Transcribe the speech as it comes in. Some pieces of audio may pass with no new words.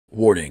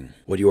Warning,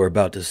 what you are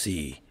about to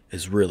see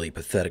is really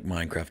pathetic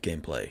Minecraft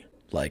gameplay.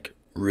 Like,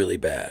 really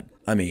bad.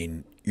 I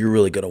mean, you're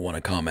really gonna want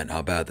to comment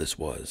how bad this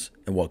was,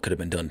 and what could have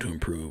been done to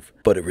improve,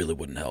 but it really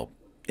wouldn't help.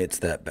 It's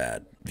that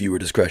bad. Viewer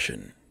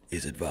discretion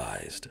is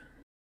advised.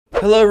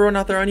 Hello everyone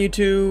out there on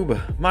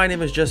YouTube, my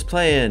name is Just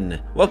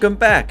Playin'. Welcome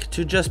back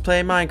to Just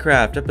Play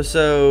Minecraft,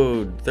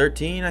 episode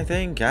 13 I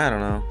think? I don't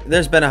know.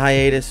 There's been a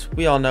hiatus,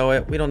 we all know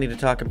it, we don't need to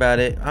talk about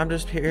it. I'm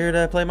just here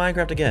to play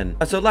Minecraft again.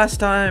 So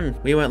last time,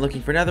 we went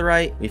looking for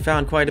netherite, we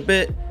found quite a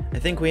bit. I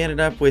think we ended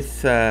up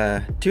with 2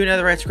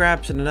 netherite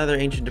scraps and another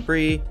ancient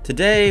debris.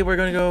 Today, we're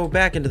gonna go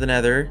back into the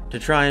nether to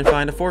try and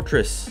find a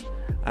fortress.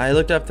 I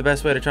looked up the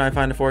best way to try and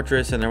find a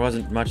fortress and there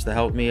wasn't much that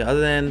helped me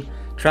other than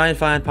try and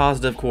find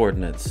positive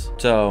coordinates.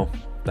 So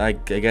I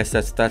guess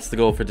that's the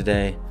goal for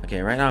today.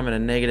 Okay, right now I'm in a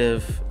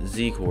negative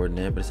Z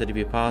coordinate, but it said to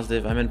be a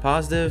positive. I'm in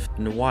positive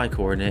and a Y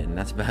coordinate, and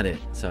that's about it.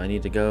 So I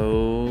need to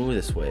go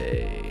this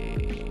way.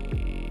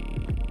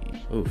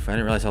 Oof, I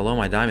didn't realize how low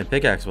my diamond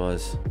pickaxe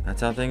was.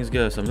 That's how things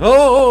go.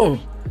 So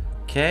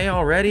okay,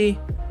 already?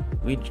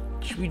 We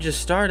just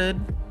started.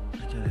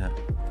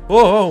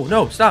 Whoa,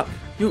 no, stop.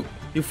 You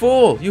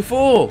fool, you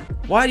fool.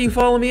 Why do you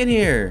follow me in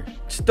here?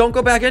 Just don't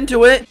go back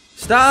into it.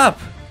 Stop!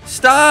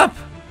 Stop!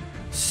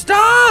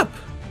 Stop!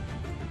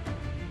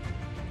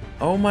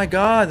 Oh my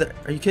god,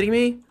 are you kidding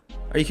me?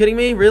 Are you kidding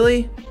me?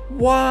 Really?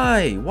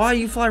 Why? Why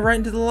you fly right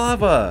into the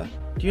lava?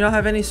 Do you not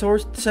have any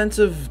sense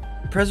of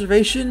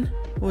preservation?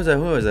 What was that?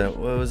 Who was that?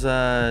 What was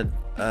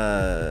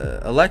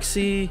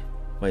Alexi?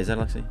 Wait, is that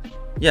Alexi?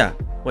 Yeah,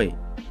 wait,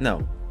 no.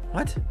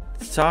 What?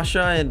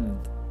 Sasha and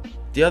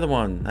the other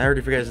one. I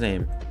already forget his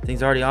name.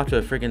 Things already off to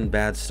a freaking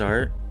bad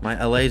start. My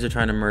LAs are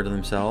trying to murder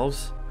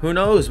themselves. Who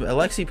knows?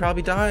 Alexi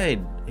probably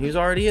died. He was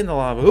already in the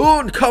lava.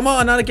 Ooh, come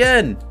on, not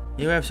again!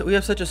 We have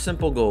such a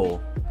simple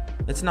goal.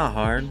 It's not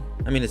hard.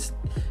 I mean, it's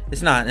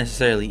not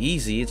necessarily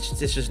easy. It's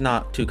just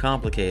not too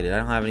complicated. I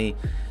don't have any.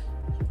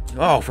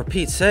 Oh, for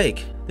Pete's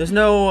sake! There's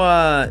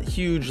no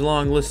huge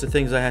long list of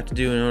things I have to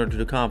do in order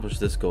to accomplish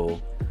this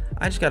goal.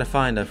 I just gotta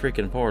find a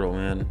freaking portal,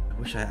 man. I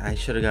wish I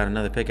should have got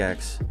another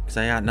pickaxe because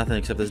I got nothing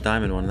except this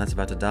diamond one, and that's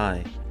about to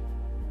die.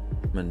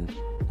 And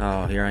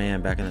oh, here I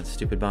am back in that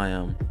stupid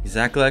biome.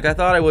 Exactly like I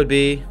thought I would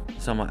be.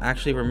 So I'm gonna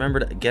actually remember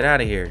to get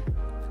out of here.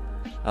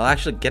 I'll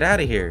actually get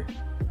out of here.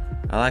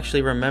 I'll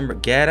actually remember.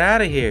 Get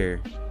out of here.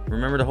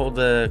 Remember to hold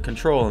the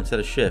control instead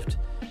of shift.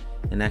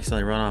 And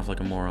accidentally run off like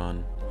a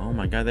moron. Oh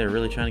my god, they're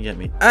really trying to get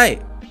me. Hey!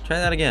 Try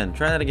that again.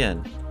 Try that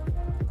again.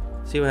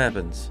 See what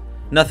happens.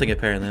 Nothing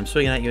apparently. I'm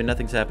swinging at you and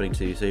nothing's happening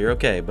to you, so you're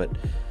okay, but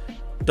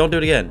don't do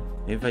it again.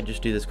 Maybe if I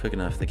just do this quick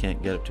enough, they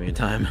can't get up to me in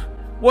time.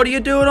 What are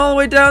you doing all the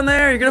way down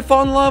there? You're gonna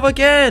fall in lava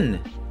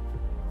again!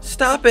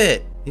 Stop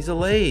it! These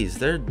allays,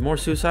 they're more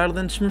suicidal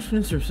than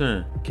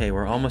okay,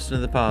 we're almost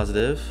into the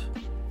positive.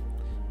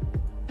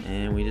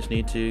 And we just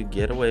need to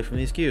get away from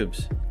these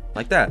cubes.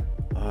 Like that.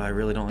 Oh, I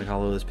really don't like how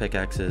low this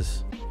pickaxe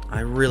is.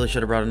 I really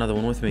should have brought another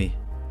one with me.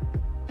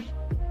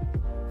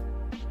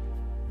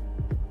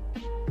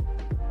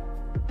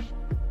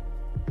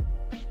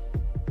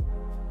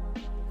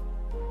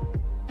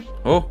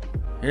 Oh!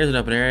 Here's an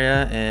open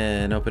area,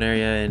 and an open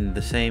area in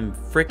the same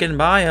freaking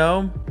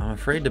biome. I'm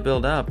afraid to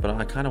build up, but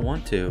I kind of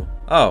want to.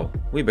 Oh,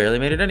 we barely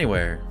made it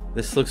anywhere.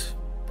 This looks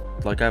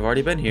like I've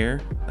already been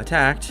here,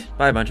 attacked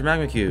by a bunch of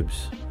magma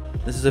cubes.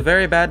 This is a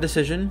very bad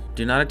decision.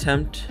 Do not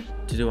attempt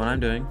to do what I'm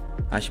doing.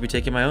 I should be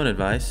taking my own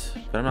advice,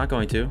 but I'm not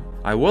going to.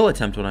 I will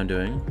attempt what I'm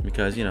doing,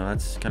 because, you know,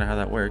 that's kind of how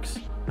that works.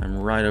 I'm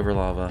right over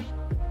lava.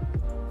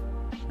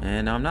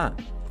 And now I'm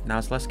not. Now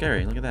it's less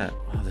scary. Look at that.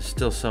 Oh, there's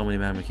still so many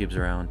magma cubes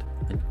around.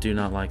 I do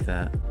not like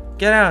that.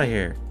 Get out of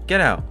here. Get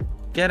out.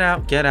 Get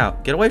out. Get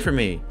out. Get away from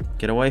me.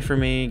 Get away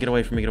from me. Get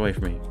away from me. Get away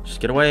from me. Just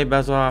get away.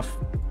 Buzz off.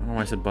 I don't know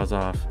why I said buzz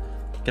off.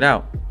 Get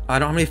out. I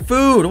don't have any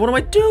food. What am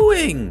I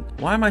doing?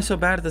 Why am I so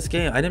bad at this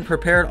game? I didn't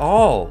prepare at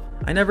all.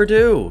 I never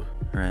do.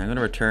 Alright, I'm going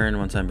to return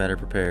once I'm better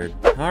prepared.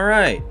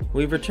 Alright,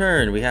 we've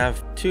returned. We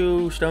have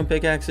 2 stone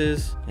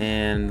pickaxes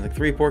and like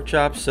 3 pork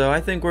chops, so I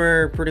think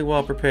we're pretty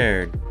well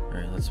prepared.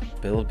 Alright, let's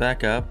build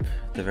back up.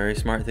 The very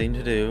smart thing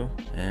to do.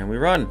 And we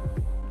run.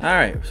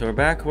 Alright, so we're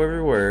back where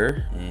we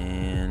were,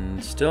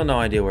 and still no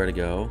idea where to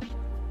go.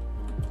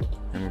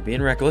 And we're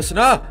being reckless,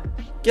 and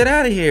get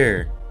out of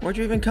here! Where'd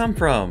you even come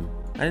from?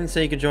 I didn't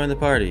say you could join the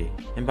party.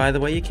 And by the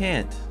way, you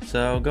can't,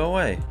 so go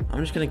away. I'm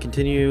just gonna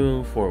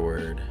continue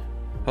forward.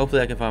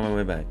 Hopefully I can find my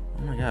way back.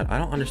 Oh my god, I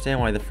don't understand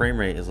why the frame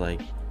rate is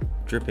like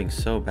dripping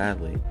so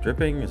badly.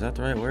 Dripping, is that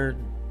the right word?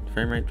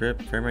 Frame rate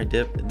drip, frame rate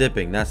dip?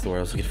 Dipping, that's the word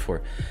I was looking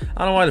for. I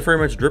don't know why the frame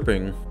rate's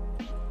dripping.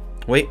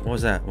 Wait, what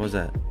was that? What was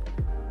that?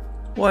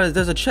 What?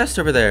 There's a chest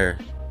over there.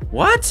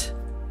 What?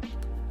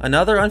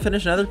 Another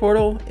unfinished nether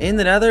portal? In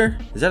the nether?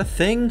 Is that a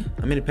thing?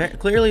 I mean,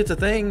 clearly it's a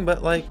thing,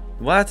 but like,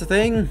 what's a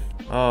thing?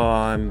 Oh,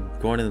 I'm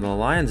going into the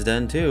lion's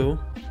den too.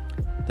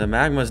 The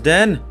magma's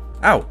den.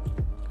 Ow.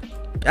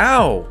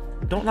 Ow.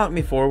 Don't knock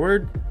me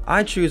forward.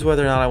 I choose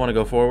whether or not I want to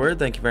go forward.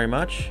 Thank you very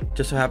much.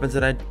 Just so happens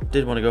that I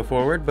did want to go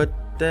forward, but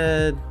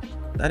I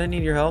didn't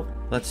need your help.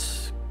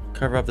 Let's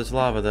cover up this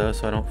lava though,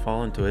 so I don't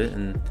fall into it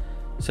and